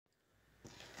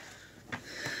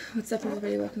What's up,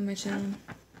 everybody? Welcome to my channel.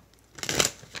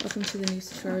 Welcome to the new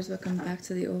subscribers. Welcome back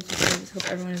to the old subscribers.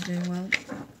 Hope everyone is doing well.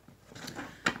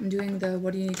 I'm doing the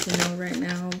what do you need to know right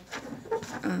now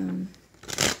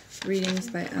readings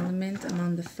by element. I'm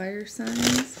on the fire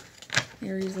signs.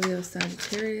 Aries, Leo,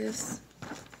 Sagittarius.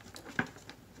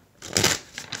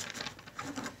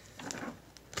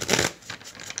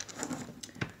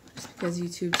 Just because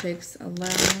YouTube takes a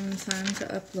long time to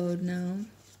upload now.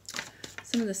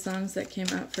 Some of the songs that came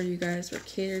out for you guys were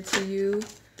Catered to You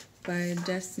by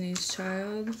Destiny's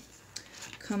Child,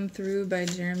 Come Through by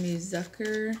Jeremy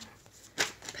Zucker,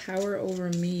 Power Over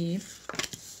Me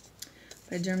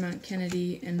by Dermot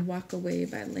Kennedy, and Walk Away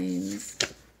by Lanes.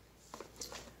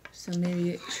 So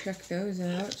maybe check those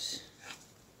out.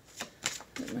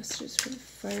 What messages for the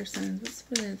fire signs? What's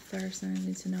what the fire signs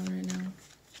need to know right now?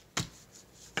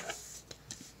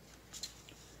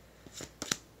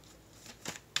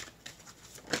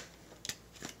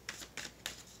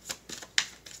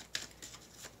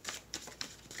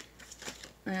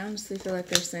 I honestly feel like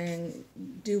they're saying,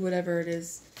 do whatever it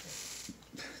is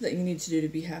that you need to do to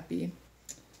be happy.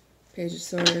 Page of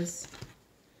Swords.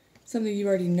 Something you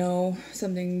already know,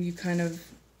 something you kind of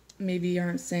maybe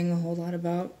aren't saying a whole lot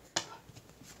about.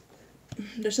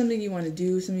 There's something you want to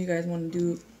do, some of you guys want to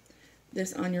do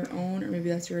this on your own, or maybe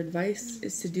that's your advice,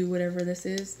 is to do whatever this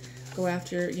is. Go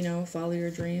after, you know, follow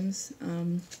your dreams.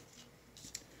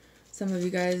 Some of you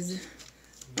guys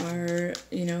are,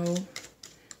 you know,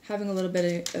 having a little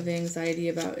bit of anxiety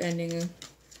about ending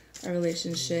a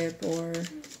relationship or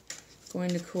going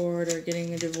to court or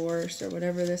getting a divorce or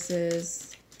whatever this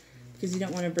is, because you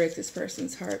don't want to break this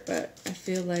person's heart. But I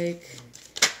feel like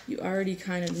you already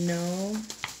kind of know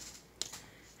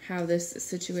how this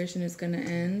situation is going to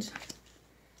end.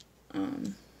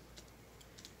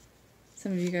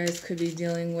 Some of you guys could be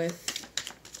dealing with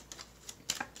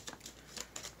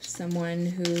someone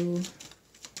who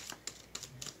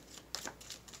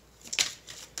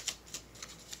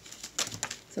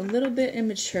it's a little bit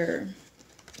immature.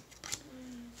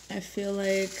 I feel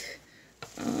like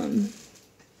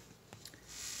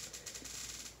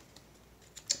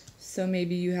so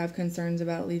maybe you have concerns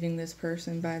about leaving this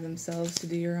person by themselves to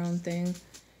do your own thing.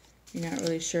 You're not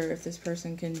really sure if this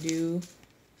person can do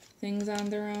things on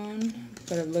their own,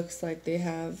 but it looks like they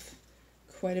have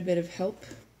quite a bit of help.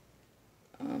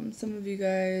 Some of you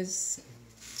guys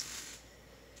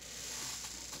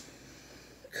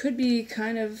could be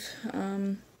kind of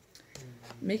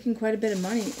making quite a bit of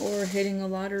money or hitting a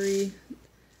lottery,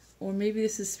 or maybe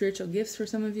this is spiritual gifts for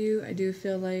some of you. I do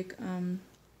feel like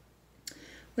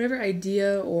whatever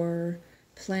idea or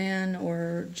plan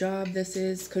or job this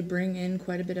is could bring in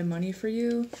quite a bit of money for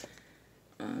you.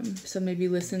 So maybe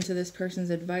listen to this person's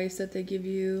advice that they give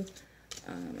you.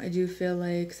 I do feel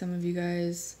like some of you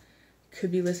guys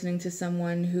could be listening to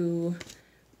someone who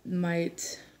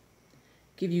might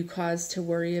give you cause to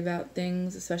worry about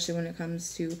things, especially when it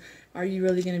comes to, are you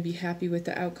really going to be happy with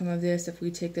the outcome of this if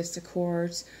we take this to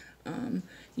court?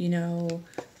 You know,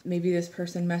 maybe this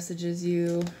person messages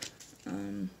you,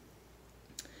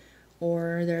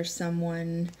 or there's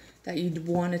someone that you'd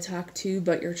want to talk to,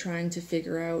 but you're trying to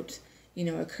figure out, you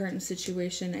know, a current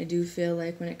situation. I do feel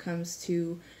like when it comes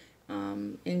to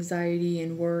anxiety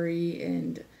and worry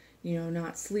and, you know,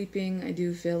 not sleeping, I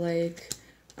do feel like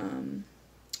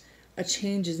a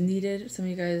change is needed. Some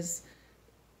of you guys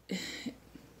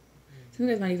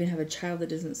might even have a child that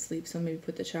doesn't sleep, so maybe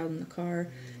put the child in the car,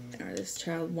 or this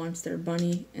child wants their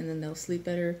bunny and then they'll sleep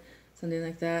better, something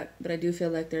like that. But I do feel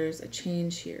like there's a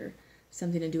change here,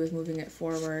 something to do with moving it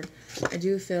forward. I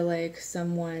do feel like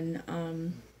someone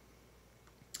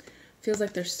feels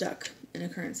like they're stuck in a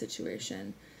current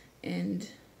situation, and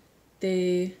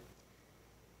they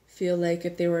feel like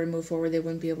if they were to move forward, they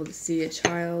wouldn't be able to see a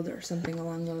child or something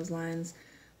along those lines.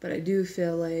 But I do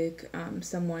feel like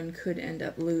someone could end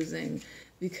up losing,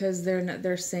 because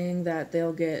they're saying that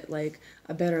they'll get like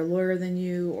a better lawyer than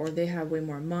you, or they have way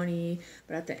more money.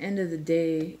 But at the end of the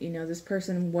day, you know, this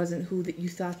person wasn't who that you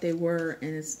thought they were,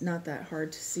 and it's not that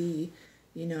hard to see.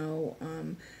 You know,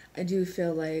 I do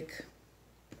feel like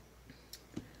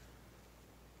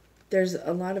there's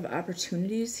a lot of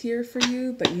opportunities here for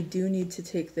you, but you do need to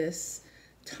take this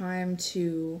time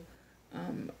to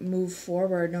move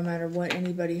forward, no matter what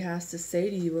anybody has to say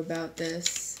to you about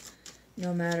this,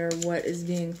 no matter what is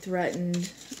being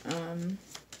threatened.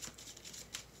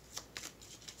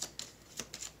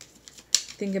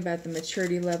 Think about the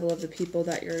maturity level of the people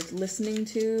that you're listening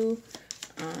to.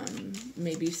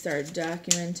 Maybe start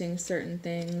documenting certain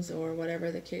things, or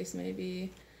whatever the case may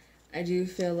be. I do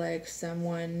feel like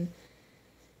someone's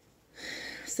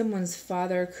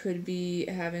father could be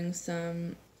having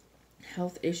some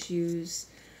health issues.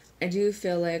 I do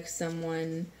feel like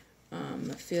someone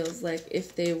feels like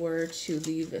if they were to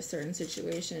leave a certain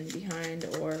situation behind,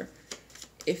 or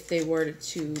if they were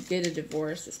to get a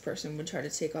divorce, this person would try to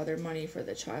take all their money for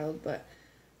the child. But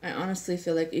I honestly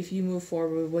feel like if you move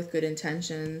forward with good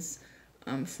intentions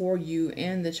for you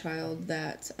and the child,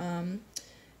 that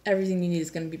everything you need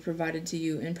is going to be provided to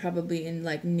you, and probably in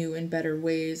like new and better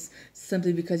ways,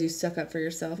 simply because you stuck up for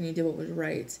yourself and you did what was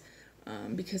right.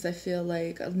 Because I feel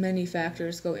like many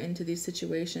factors go into these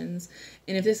situations,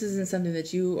 and if this isn't something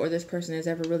that you or this person has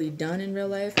ever really done in real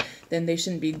life, then they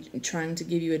shouldn't be trying to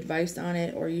give you advice on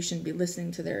it, or you shouldn't be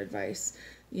listening to their advice.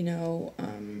 You know,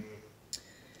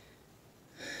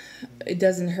 it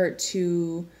doesn't hurt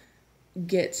to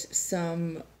get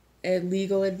some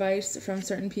legal advice from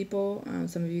certain people.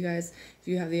 Some of you guys, if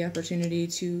you have the opportunity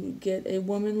to get a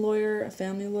woman lawyer, a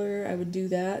family lawyer, I would do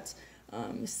that.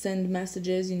 Send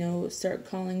messages, you know, start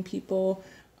calling people,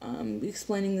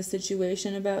 explaining the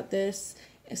situation about this,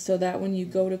 so that when you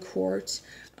go to court,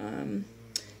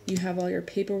 you have all your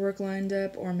paperwork lined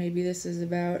up. Or maybe this is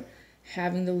about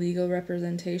having the legal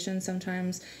representation.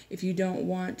 Sometimes if you don't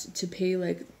want to pay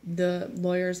like the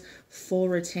lawyer's full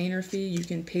retainer fee, you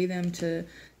can pay them to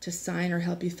sign or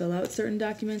help you fill out certain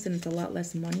documents, and it's a lot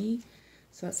less money.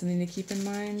 So that's something to keep in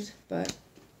mind. But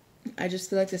I just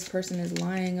feel like this person is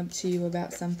lying up to you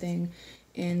about something,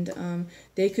 and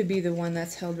they could be the one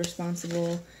that's held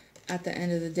responsible at the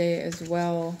end of the day as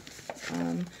well.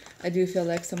 I do feel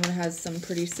like someone has some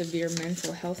pretty severe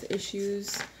mental health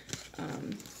issues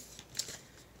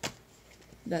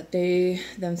that they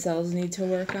themselves need to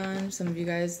work on. Some of you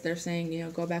guys, they're saying, you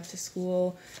know, go back to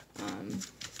school,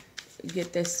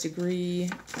 get this degree,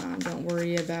 don't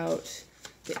worry about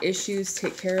the issues,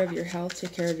 take care of your health,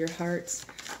 take care of your heart.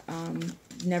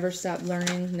 Never stop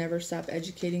learning, never stop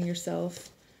educating yourself.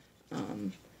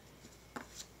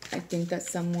 I think that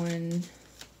someone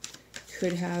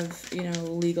could have, you know,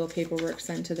 legal paperwork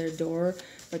sent to their door,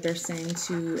 but they're saying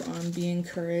to be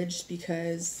encouraged,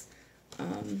 because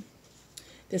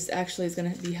this actually is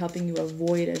going to be helping you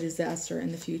avoid a disaster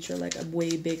in the future, like a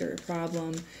way bigger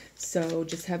problem. So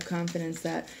just have confidence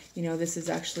that, you know, this is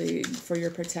actually for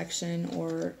your protection,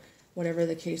 or whatever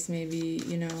the case may be.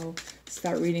 You know,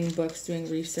 start reading books, doing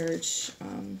research.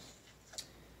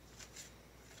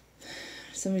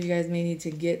 Some of you guys may need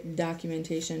to get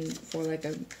documentation for like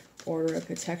a order of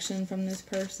protection from this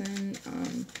person,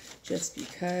 just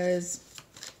because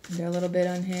they're a little bit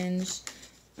unhinged.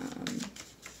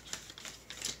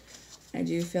 I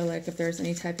do feel like if there's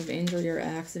any type of injury or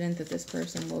accident, that this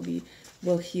person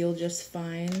will heal just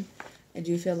fine. I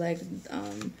do feel like,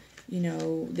 you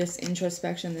know, this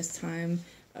introspection, this time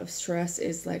of stress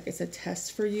is like, it's a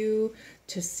test for you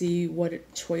to see what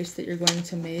choice that you're going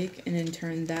to make, and in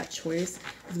turn that choice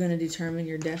is going to determine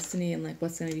your destiny and like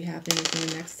what's going to be happening within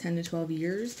the next 10 to 12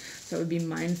 years. So I would be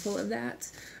mindful of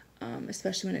that,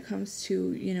 especially when it comes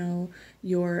to, you know,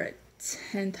 your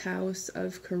 10th house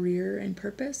of career and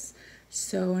purpose.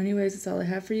 So anyways, that's all I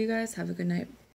have for you guys. Have a good night.